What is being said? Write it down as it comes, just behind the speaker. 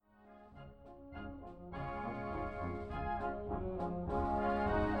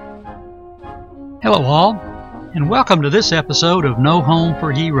Hello all, and welcome to this episode of No Home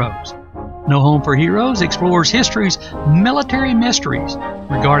for Heroes. No Home for Heroes explores history's military mysteries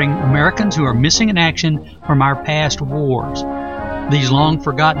regarding Americans who are missing in action from our past wars. These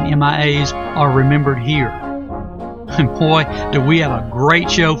long-forgotten MIAs are remembered here. And boy, do we have a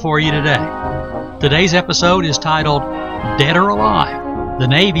great show for you today. Today's episode is titled Dead or Alive. The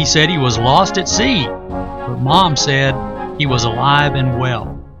Navy said he was lost at sea, but Mom said he was alive and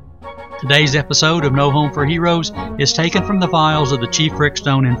well. Today's episode of No Home for Heroes is taken from the files of the Chief Rick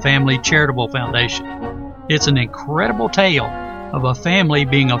Stone and Family Charitable Foundation. It's an incredible tale of a family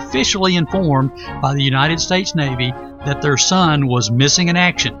being officially informed by the United States Navy that their son was missing in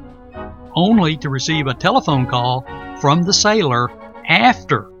action, only to receive a telephone call from the sailor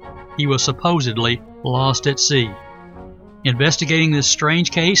after he was supposedly lost at sea. Investigating this strange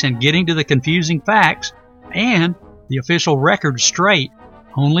case and getting to the confusing facts and the official record straight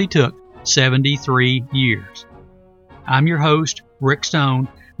only took 73 years. I'm your host, Rick Stone,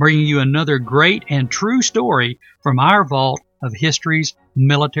 bringing you another great and true story from our vault of history's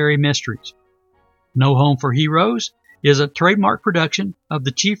military mysteries. No Home for Heroes is a trademark production of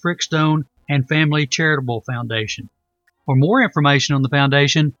the Chief Rick Stone and Family Charitable Foundation. For more information on the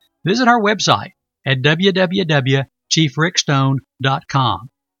foundation, visit our website at www.chiefrickstone.com.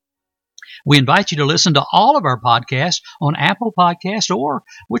 We invite you to listen to all of our podcasts on Apple Podcasts or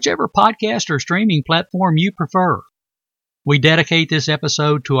whichever podcast or streaming platform you prefer. We dedicate this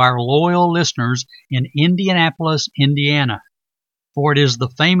episode to our loyal listeners in Indianapolis, Indiana, for it is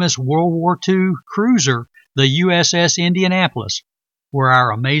the famous World War II cruiser, the USS Indianapolis, where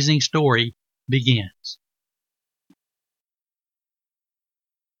our amazing story begins.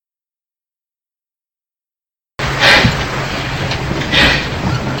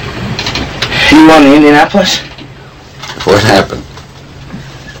 You on the Indianapolis? What happened?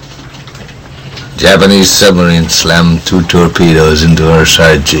 Japanese submarine slammed 2 torpedoes into our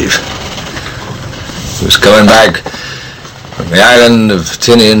side, Chief. He was coming back from the island of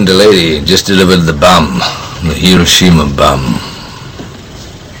Tinian to Leyte. Just delivered the bomb, the Hiroshima bomb.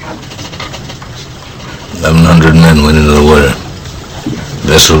 1,100 men went into the water. The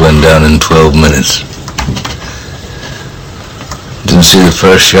vessel went down in 12 minutes. Didn't see the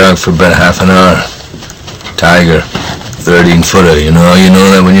first shark for about half an hour. Tiger, 13-footer. You know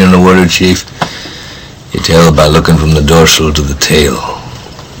that when you're in the water, Chief? You tell by looking from the dorsal to the tail.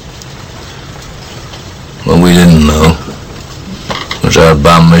 What we didn't know was our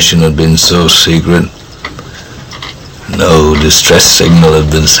bomb mission had been so secret, no distress signal had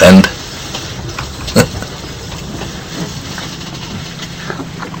been sent.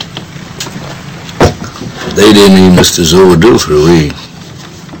 They didn't even just as overdue for a week.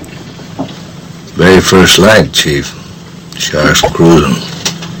 Very first light, Chief. Sharks cruising.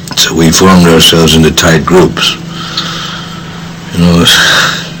 So we formed ourselves into tight groups. You know, it's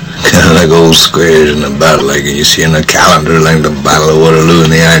kind of like old squares in a battle, like you see in a calendar, like the Battle of Waterloo,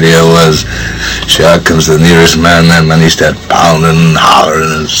 and the idea was, shark comes to the nearest man, that man he starts pounding and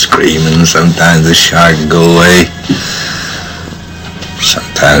hollering and screaming. Sometimes the shark would go away.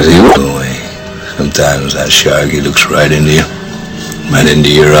 Sometimes he would go away. Sometimes that shark, he looks right into you, right into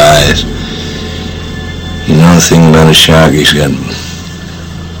your eyes. You know the thing about a shark, he's got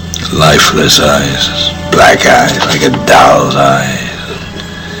lifeless eyes, black eyes, like a doll's eyes.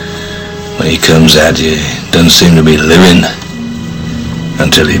 When he comes at you, he doesn't seem to be living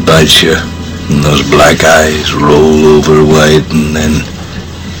until he bites you, and those black eyes roll over white, and then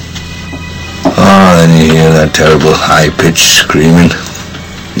you hear that terrible high-pitched screaming.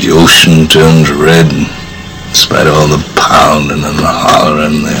 The ocean turns red, and in spite of all the pounding and the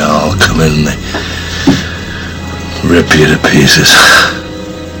hollering, they all come in and they rip you to pieces.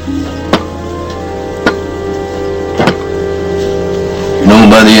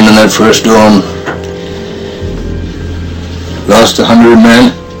 Nobody in that first dorm lost 100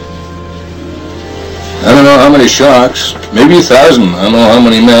 men. I don't know how many sharks, maybe 1,000. I don't know how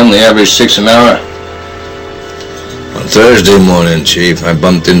many men, they average 6 an hour. On Thursday morning, Chief, I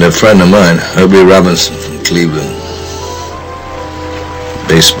bumped into a friend of mine, Herbie Robinson from Cleveland.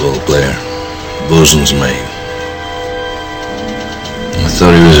 Baseball player, bosun's mate. I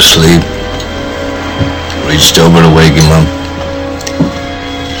thought he was asleep. Reached over to wake him up.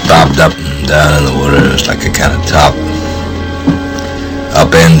 Bobbed up and down in the water. It was like a kind of top.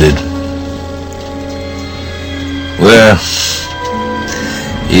 Upended. Well,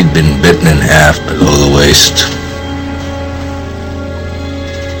 he'd been bitten in half below the waist.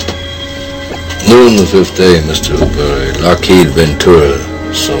 Noon the 5th day, Mr. Hooper, Lockheed Ventura,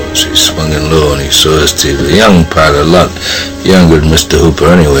 So he swung in low and he saw us. The young pilot, a lot younger than Mr. Hooper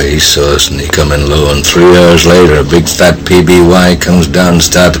anyway, he saw us and he come in low, and 3 hours later a big fat PBY comes down and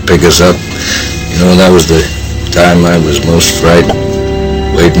started to pick us up. You know, that was the time I was most frightened,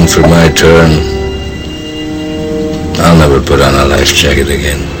 waiting for my turn. I'll never put on a life jacket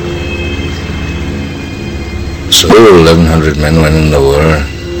again. So 1,100 men went in the war.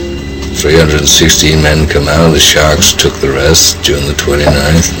 316 men come out. The Sharks took the rest June the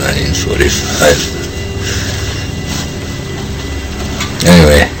 29th, 1945.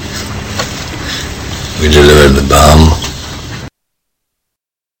 Anyway, we delivered the bomb.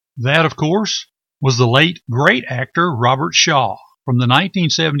 That, of course, was the late great actor Robert Shaw from the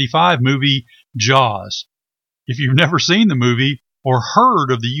 1975 movie Jaws. If you've never seen the movie or heard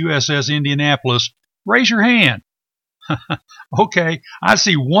of the USS Indianapolis, raise your hand. Okay, I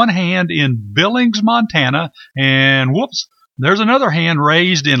see one hand in Billings, Montana, and whoops, there's another hand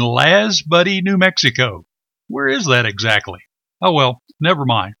raised in Las Buddy, New Mexico. Where is that exactly? Oh well, never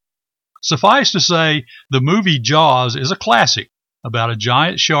mind. Suffice to say, the movie Jaws is a classic about a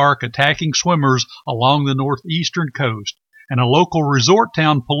giant shark attacking swimmers along the northeastern coast, and a local resort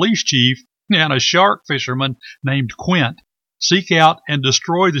town police chief and a shark fisherman named Quint seek out and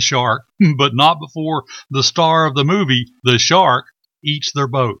destroy the shark, but not before the star of the movie, the shark, eats their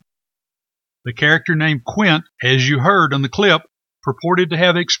boat. The character named Quint, as you heard in the clip, purported to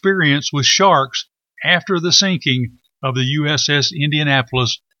have experience with sharks after the sinking of the USS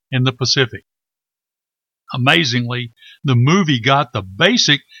Indianapolis in the Pacific. Amazingly, the movie got the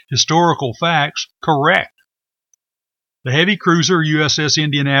basic historical facts correct. The heavy cruiser USS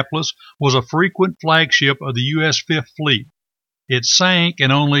Indianapolis was a frequent flagship of the U.S. Fifth Fleet. It sank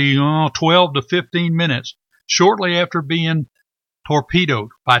in only 12 to 15 minutes, shortly after being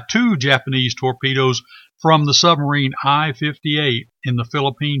torpedoed by 2 Japanese torpedoes from the submarine I-58 in the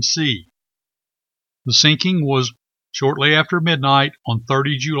Philippine Sea. The sinking was shortly after midnight on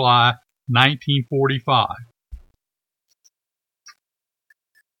 30 July 1945.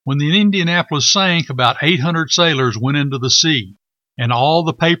 When the Indianapolis sank, about 800 sailors went into the sea, and all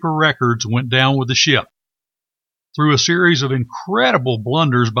the paper records went down with the ship. Through a series of incredible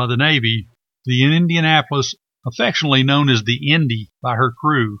blunders by the Navy, the Indianapolis, affectionately known as the Indy by her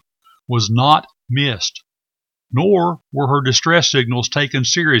crew, was not missed, nor were her distress signals taken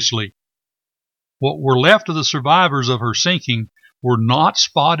seriously. What were left of the survivors of her sinking were not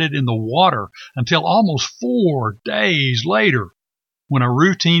spotted in the water until almost 4 days later, when a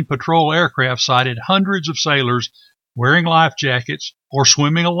routine patrol aircraft sighted hundreds of sailors wearing life jackets or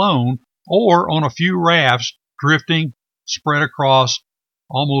swimming alone or on a few rafts drifting spread across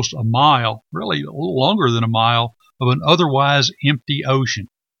almost a mile, really a little longer than a mile, of an otherwise empty ocean.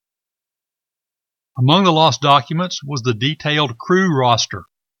 Among the lost documents was the detailed crew roster,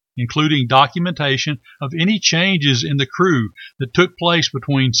 including documentation of any changes in the crew that took place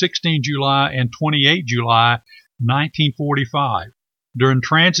between 16 July and 28 July 1945 during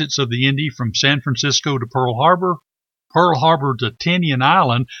transits of the Indy from San Francisco to Pearl Harbor to Tinian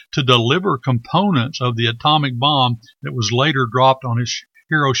Island to deliver components of the atomic bomb that was later dropped on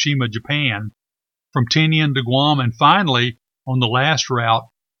Hiroshima, Japan, from Tinian to Guam, and finally, on the last route,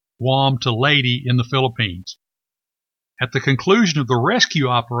 Guam to Leyte in the Philippines. At the conclusion of the rescue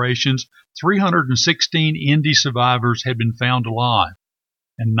operations, 316 Indy survivors had been found alive,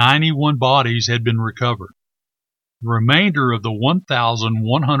 and 91 bodies had been recovered. The remainder of the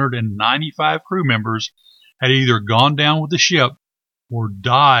 1,195 crew members had either gone down with the ship or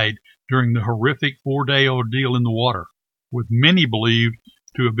died during the horrific 4-day ordeal in the water, with many believed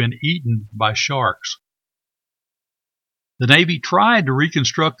to have been eaten by sharks. The Navy tried to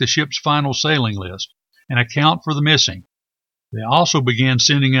reconstruct the ship's final sailing list and account for the missing. They also began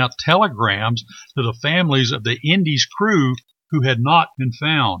sending out telegrams to the families of the Indy's crew who had not been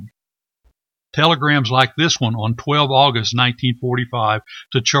found. Telegrams like this one on 12 August 1945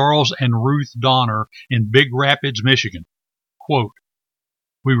 to Charles and Ruth Donner in Big Rapids, Michigan. Quote,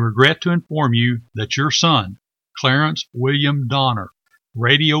 "We regret to inform you that your son, Clarence William Donner,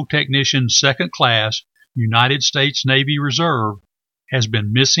 radio technician 2nd class, United States Navy Reserve, has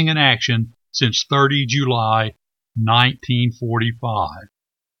been missing in action since 30 July 1945.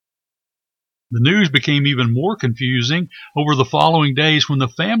 The news became even more confusing over the following days when the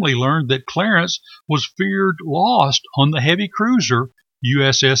family learned that Clarence was feared lost on the heavy cruiser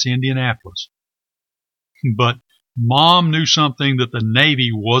USS Indianapolis. But Mom knew something that the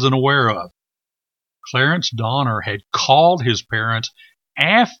Navy wasn't aware of. Clarence Donner had called his parents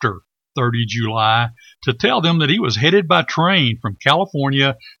after 30 July to tell them that he was headed by train from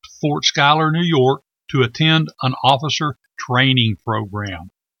California to Fort Schuyler, New York, to attend an officer training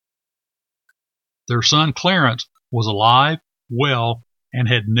program. Their son Clarence was alive, well, and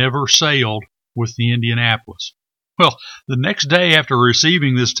had never sailed with the Indianapolis. Well, the next day after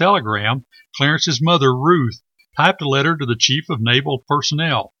receiving this telegram, Clarence's mother, Ruth, typed a letter to the Chief of Naval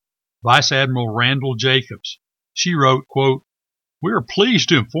Personnel, Vice Admiral Randall Jacobs. She wrote, quote, "We are pleased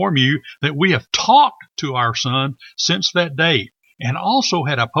to inform you that we have talked to our son since that date and also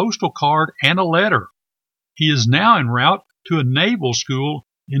had a postal card and a letter. He is now en route to a naval school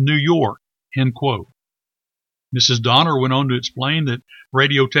in New York," end quote. Mrs. Donner went on to explain that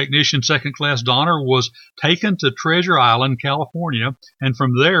radio technician second class Donner was taken to Treasure Island, California, and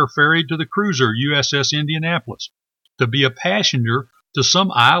from there ferried to the cruiser USS Indianapolis to be a passenger to some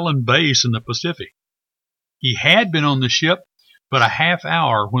island base in the Pacific. He had been on the ship but a half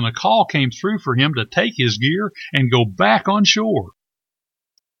hour when a call came through for him to take his gear and go back on shore.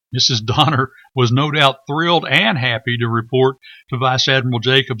 Mrs. Donner was no doubt thrilled and happy to report to Vice Admiral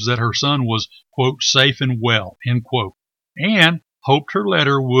Jacobs that her son was, quote, "safe and well," end quote, and hoped her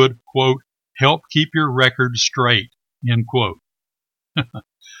letter would, quote, "help keep your record straight," end quote.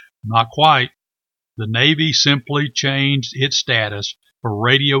 Not quite. The Navy simply changed its status for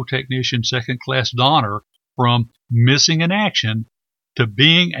radio technician second class Donner from missing in action to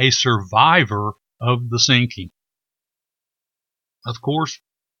being a survivor of the sinking. Of course,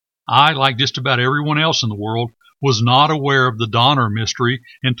 I, like just about everyone else in the world, was not aware of the Donner mystery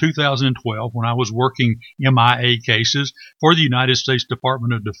in 2012 when I was working MIA cases for the United States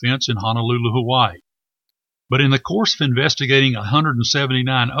Department of Defense in Honolulu, Hawaii. But in the course of investigating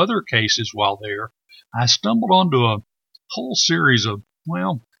 179 other cases while there, I stumbled onto a whole series of,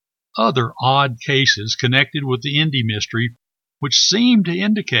 other odd cases connected with the Indy mystery, which seemed to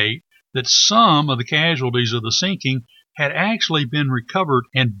indicate that some of the casualties of the sinking had actually been recovered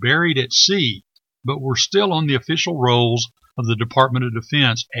and buried at sea, but were still on the official rolls of the Department of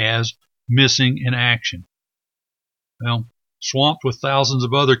Defense as missing in action. Well, swamped with thousands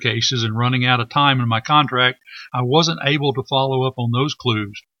of other cases and running out of time in my contract, I wasn't able to follow up on those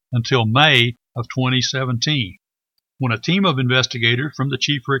clues until May of 2017, when a team of investigators from the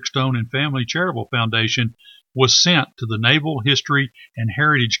Chief Rick Stone and Family Charitable Foundation was sent to the Naval History and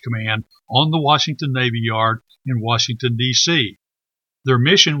Heritage Command on the Washington Navy Yard in Washington, D.C. Their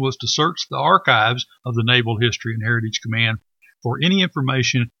mission was to search the archives of the Naval History and Heritage Command for any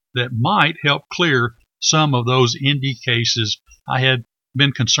information that might help clear some of those Indy cases I had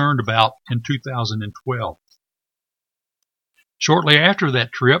been concerned about in 2012. Shortly after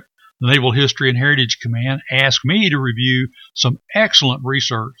that trip, the Naval History and Heritage Command asked me to review some excellent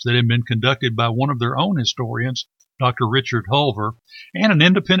research that had been conducted by one of their own historians, Dr. Richard Hulver, and an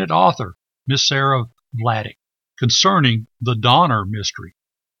independent author, Miss Sarah Vladeck, concerning the Donner mystery.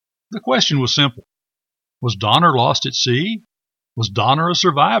 The question was simple. Was Donner lost at sea? Was Donner a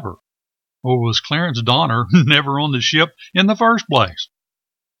survivor? Or was Clarence Donner never on the ship in the first place?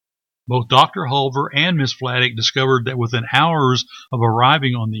 Both Dr. Hulver and Miss Vladeck discovered that within hours of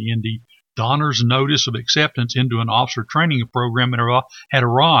arriving on the Indy, Donner's notice of acceptance into an officer training program had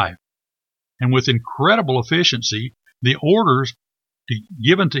arrived. And with incredible efficiency, the orders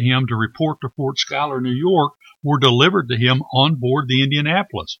given to him to report to Fort Schuyler, New York, were delivered to him on board the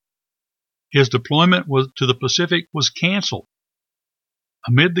Indianapolis. His deployment to the Pacific was canceled.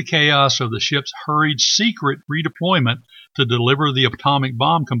 Amid the chaos of the ship's hurried secret redeployment to deliver the atomic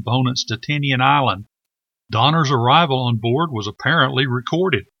bomb components to Tinian Island, Donner's arrival on board was apparently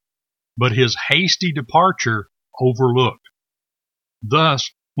recorded, but his hasty departure overlooked.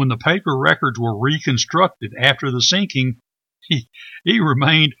 Thus, when the paper records were reconstructed after the sinking, he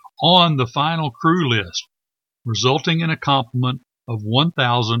remained on the final crew list, resulting in a complement of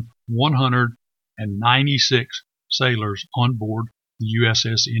 1,196 sailors on board the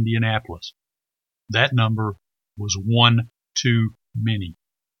USS Indianapolis. That number was one too many.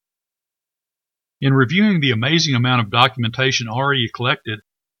 In reviewing the amazing amount of documentation already collected,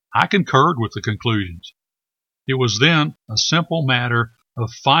 I concurred with the conclusions. It was then a simple matter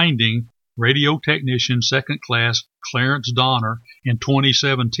of finding radio technician second class Clarence Donner in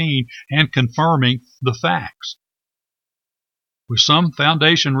 2017 and confirming the facts. With some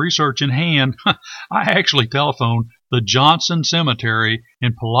foundation research in hand, I actually telephoned the Johnson Cemetery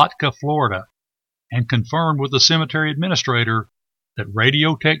in Palatka, Florida, and confirmed with the cemetery administrator that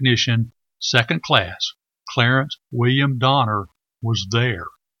radio technician second class Clarence William Donner was there.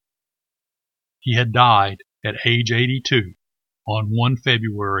 He had died at age 82 on 1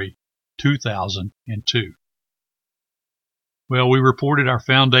 February 2002. Well, we reported our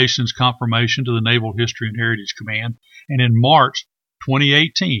foundation's confirmation to the Naval History and Heritage Command, and in March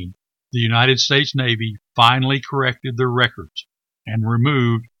 2018, the United States Navy finally corrected their records and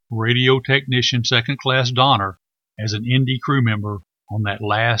removed Radio Technician Second Class Donner as an ND crew member on that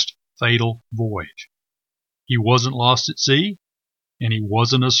last fatal voyage. He wasn't lost at sea, and he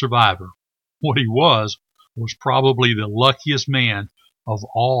wasn't a survivor. What he was probably the luckiest man of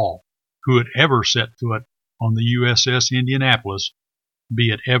all who had ever set foot on the USS Indianapolis, be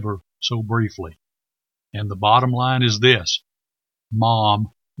it ever so briefly. And the bottom line is this: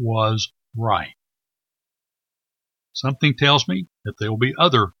 Mom was right. Something tells me that there will be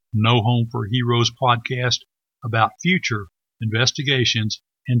other No Home for Heroes podcasts about future investigations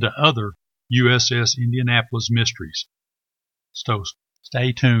into other USS Indianapolis mysteries. So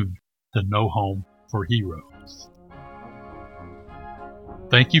stay tuned to No Home for Heroes.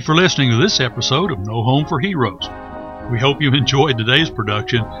 Thank you for listening to this episode of No Home for Heroes. We hope you enjoyed today's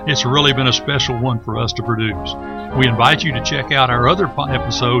production. It's really been a special one for us to produce. We invite you to check out our other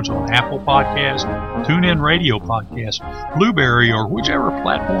episodes on Apple Podcasts, TuneIn Radio Podcasts, Blueberry, or whichever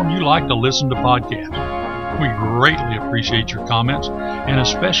platform you like to listen to podcasts. We greatly appreciate your comments, and a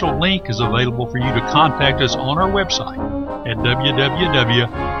special link is available for you to contact us on our website at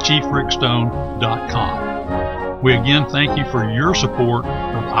www.chiefrickstone.com. We again thank you for your support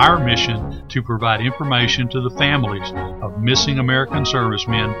of our mission to provide information to the families of missing American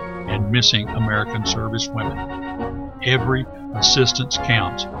servicemen and missing American servicewomen. Every assistance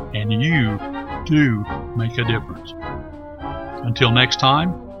counts, and you do make a difference. Until next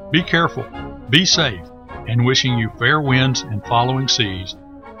time, be careful, be safe, and wishing you fair winds and following seas,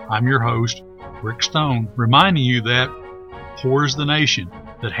 I'm your host, Rick Stone, reminding you that poor is the nation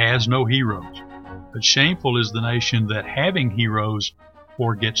that has no heroes, but shameful is the nation that, having heroes,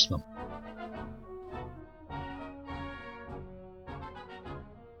 forgets them.